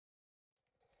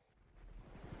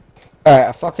Alright,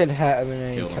 I fucking hit him and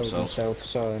then he Killed killed himself,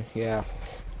 so yeah.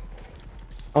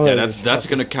 Yeah, that's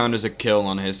gonna count as a kill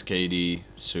on his KD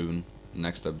soon.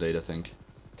 Next update, I think.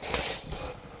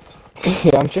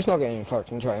 Yeah, I'm just not getting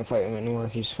fucking try and fight him anymore.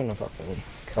 He's gonna fucking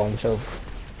kill himself.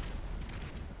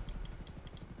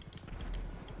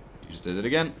 You just did it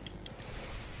again.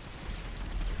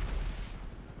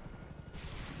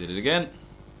 Did it again.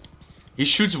 He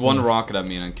shoots one rocket at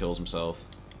me and then kills himself.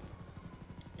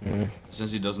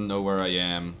 Since he doesn't know where I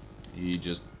am, he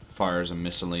just fires a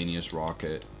miscellaneous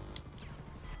rocket.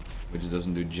 Which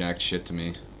doesn't do jack shit to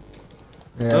me.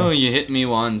 Yeah. Oh, you hit me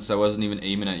once. I wasn't even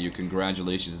aiming at you.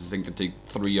 Congratulations. This thing could take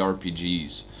 3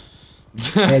 RPGs.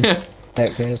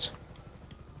 That case.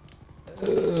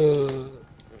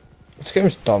 This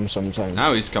game's dumb sometimes.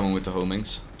 Now he's coming with the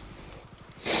homings.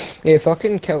 Yeah,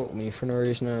 fucking killed me for no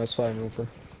reason and I was flying over.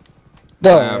 I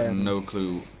have no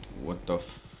clue what the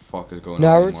fuck is going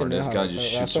on anymore. This guy just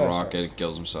shoots a rocket,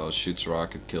 kills himself, shoots a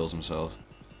rocket, kills himself.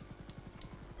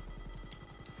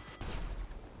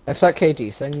 If that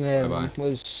KD thing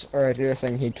was already a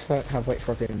thing, he'd have like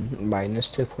fucking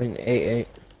minus 2.88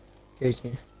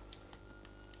 KD.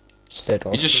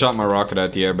 He just shot my rocket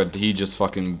out the air, but he just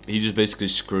basically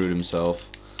screwed himself.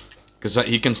 Cause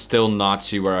he can still not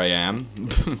see where I am,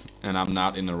 and I'm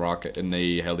not in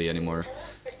the heli anymore,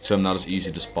 so I'm not as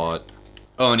easy to spot.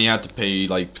 Oh, and he had to pay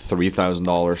like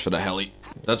 $3,000 for the heli.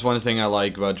 That's one thing I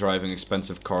like about driving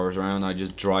expensive cars around. I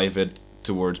just drive it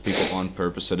towards people on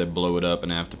purpose so they blow it up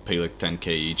and I have to pay like 10k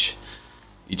each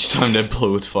time they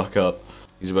blow it fuck up.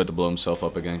 He's about to blow himself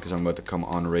up again because I'm about to come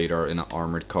on radar in an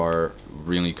armored car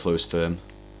really close to him.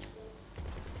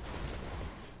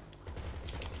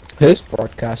 Who's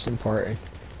broadcasting party?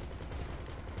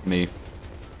 Me.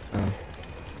 Oh.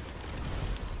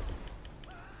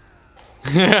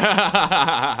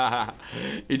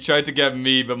 He tried to get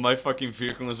me, but my fucking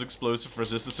vehicle is explosive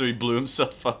resistant, so he blew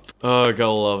himself up. Oh, I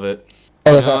gotta love it.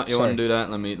 Oh, you wanna do that?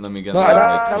 Let me get the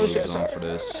right clothes on for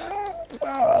this.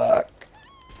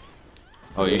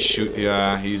 Oh,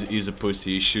 he's a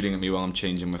pussy. He's shooting at me while I'm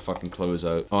changing my fucking clothes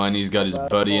out. Oh, and he's got his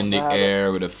buddy in the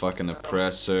air with a fucking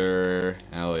oppressor.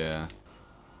 Hell yeah.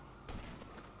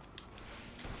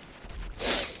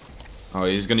 Oh,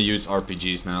 he's gonna use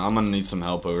RPGs now. I'm gonna need some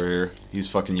help over here. He's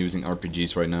fucking using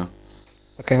RPGs right now.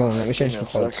 Okay, hold on, let me change the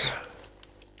clothes.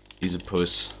 He's a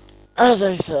puss. As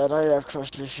I said, I have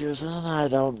trust issues and I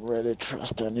don't really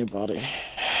trust anybody.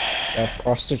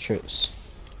 Prostitutes.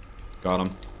 Got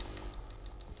him.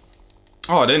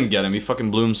 Oh, I didn't get him. He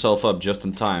fucking blew himself up just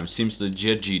in time. Seems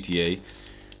legit, GTA.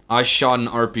 I shot an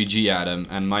RPG at him,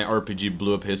 and my RPG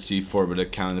blew up his C4, but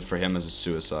it counted for him as a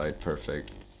suicide.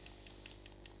 Perfect.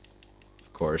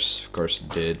 Of course it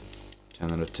did.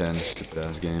 10 out of 10. Stupid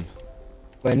ass game.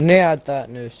 When they add that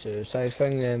new suicide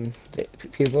thing,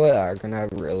 people like that are gonna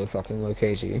have really fucking low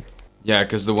KD. Yeah,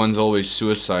 because the ones always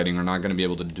suiciding are not gonna be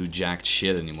able to do jack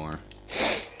shit anymore.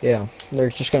 Yeah, they're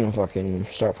just gonna fucking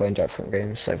start playing different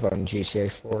games like fucking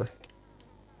GTA 4.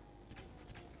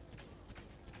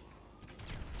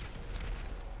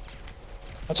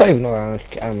 That's how you know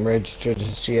I'm registered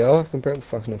as a CO. I can barely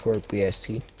fucking afford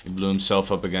BST. He blew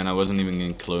himself up again. I wasn't even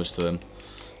getting close to him.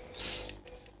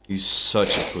 He's such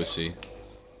a pussy.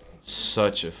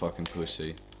 Such a fucking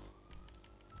pussy.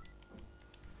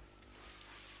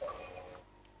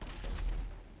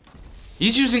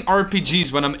 He's using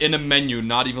RPGs when I'm in a menu,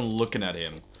 not even looking at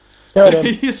him.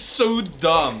 He is so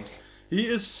dumb. He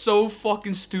is so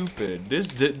fucking stupid. This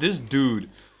dude.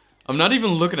 I'm not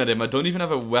even looking at him. I don't even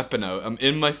have a weapon out. I'm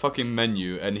in my fucking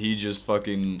menu, and he just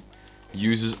fucking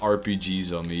uses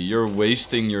RPGs on me. You're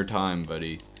wasting your time,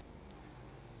 buddy.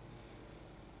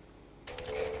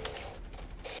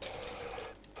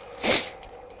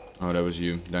 Oh, that was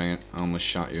you. Dang it. I almost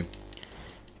shot you.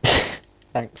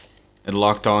 Thanks. It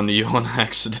locked on to you on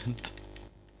accident.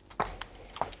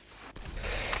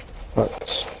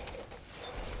 What?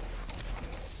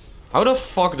 How the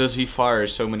fuck does he fire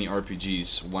so many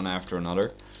RPGs, one after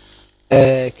another?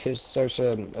 Cause there's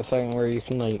a thing where you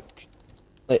can like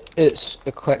it's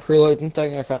a quick reloading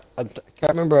thing. I can't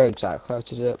remember exactly how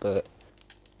to do it, but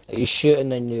you shoot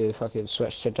and then you fucking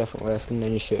switch to a different weapon, and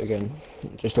then you shoot again,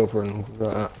 just over and over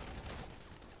like that.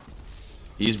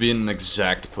 He's being an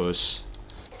exact puss.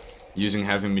 Using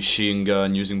heavy machine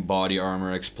gun, using body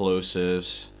armor,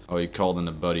 explosives. Oh, he called in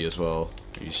a buddy as well.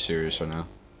 Are you serious right now?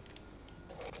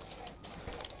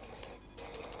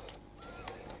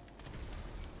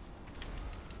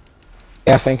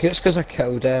 Yeah, I think it's because I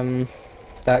killed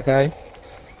that guy.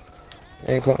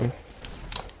 Yeah, you got him.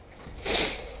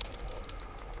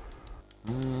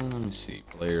 Let me see.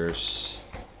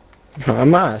 Players.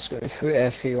 I'm asking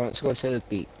if he wants to go to the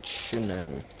beach and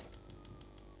then.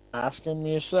 Ask him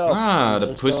yourself. Ah, He's the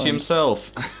just pussy going.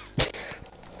 himself.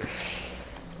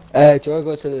 Do you want to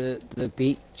go to the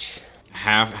beach?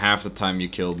 Half the time you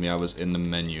killed me, I was in the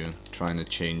menu trying to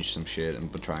change some shit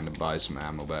and trying to buy some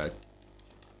ammo back.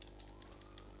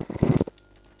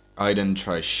 I didn't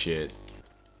try shit.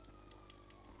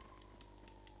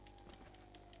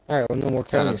 Alright, well, no more Yeah,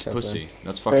 killing that's yourself pussy. then.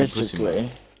 That's fucking Basically.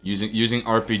 pussy. Using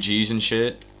RPGs and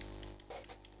shit.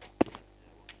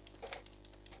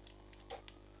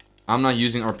 I'm not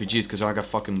using RPGs because I got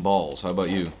fucking balls. How about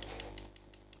you?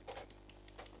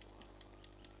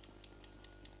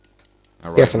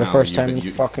 All right, Yeah, for the now first time in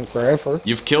fucking forever.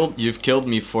 You've killed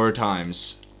me 4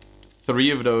 times.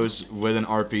 3 of those with an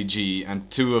RPG, and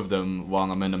 2 of them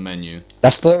while I'm in the menu.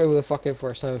 That's literally the fucking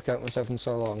first time I've killed myself in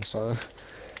so long, so...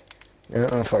 I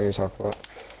don't know what you're talking about.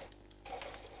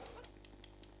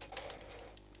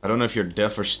 I don't know if you're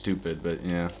deaf or stupid, but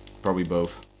yeah, probably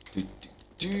both.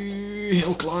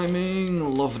 Hill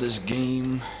climbing, love this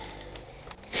game.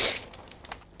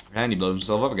 And he blows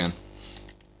himself up again.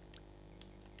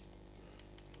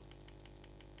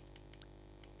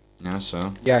 Yeah,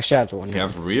 so. Yeah, Shadow one. If you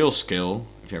have real skill,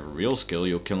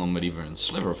 you'll kill him with even a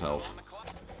sliver of health.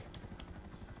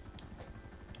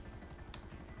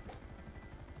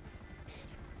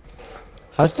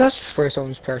 How does that destroy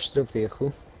someone's personal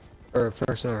vehicle? Or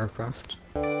personal aircraft?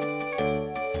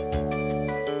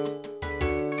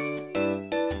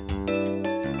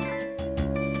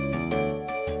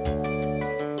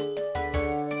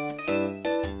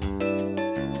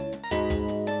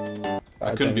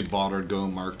 I couldn't be bothered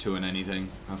going Mark II in anything.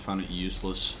 I found it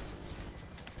useless.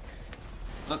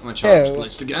 Look, my charge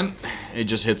blitzed again. It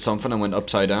just hit something and went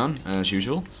upside down, as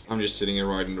usual. I'm just sitting here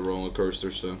riding the roller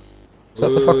coaster, so... So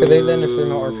what the fuck are they then if they're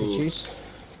not RPGs?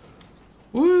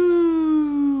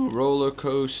 Woo! Roller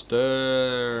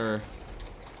coaster!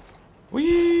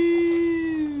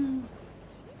 Wee!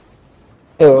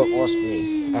 Oh, it wasn't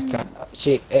me. I can't...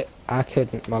 See, I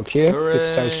couldn't mug you Hooray.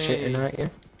 because I was shooting at you.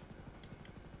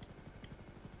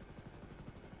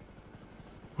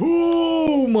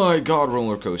 Oh my god,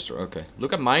 roller coaster. Okay,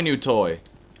 look at my new toy.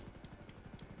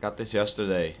 Got this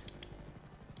yesterday.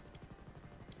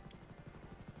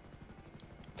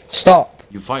 Stop!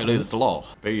 You violated the law.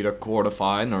 Pay the quarter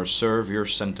fine or serve your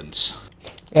sentence.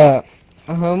 Yeah.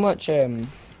 How much Yeah.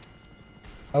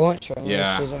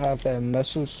 does it have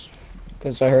missiles?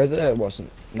 Because I heard that it wasn't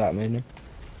that many.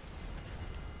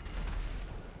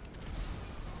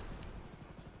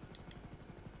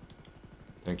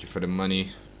 Thank you for the money.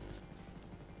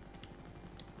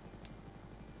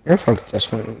 Your fucking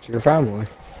just went to your family.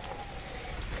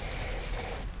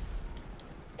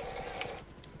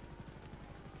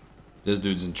 This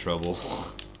dude's in trouble.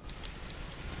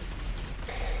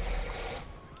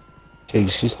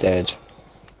 Jeez, he's dead.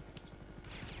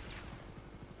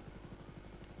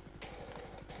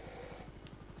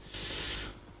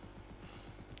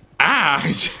 Ah!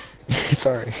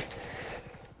 Sorry.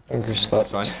 I'm just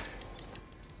That's fine.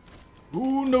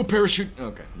 Ooh, no parachute.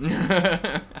 Okay.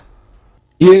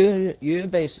 You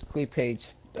basically paid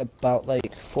about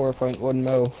like 4.1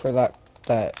 mil for that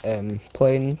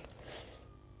plane.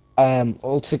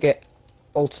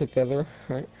 Altogether,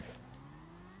 right?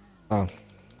 Oh.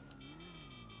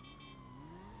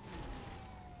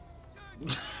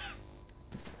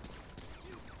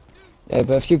 Yeah,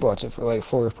 but if you bought it for like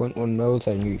 4.1 mil,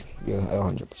 then you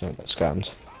 100% got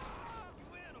scammed.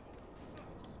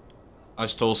 I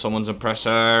stole someone's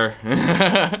impressor.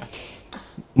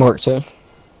 Mark 2.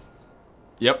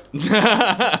 Yep.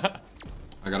 I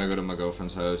gotta go to my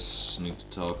girlfriend's house. Need to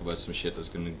talk about some shit that's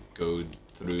gonna go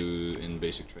through in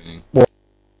basic training. What?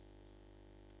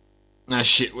 That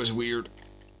shit was weird.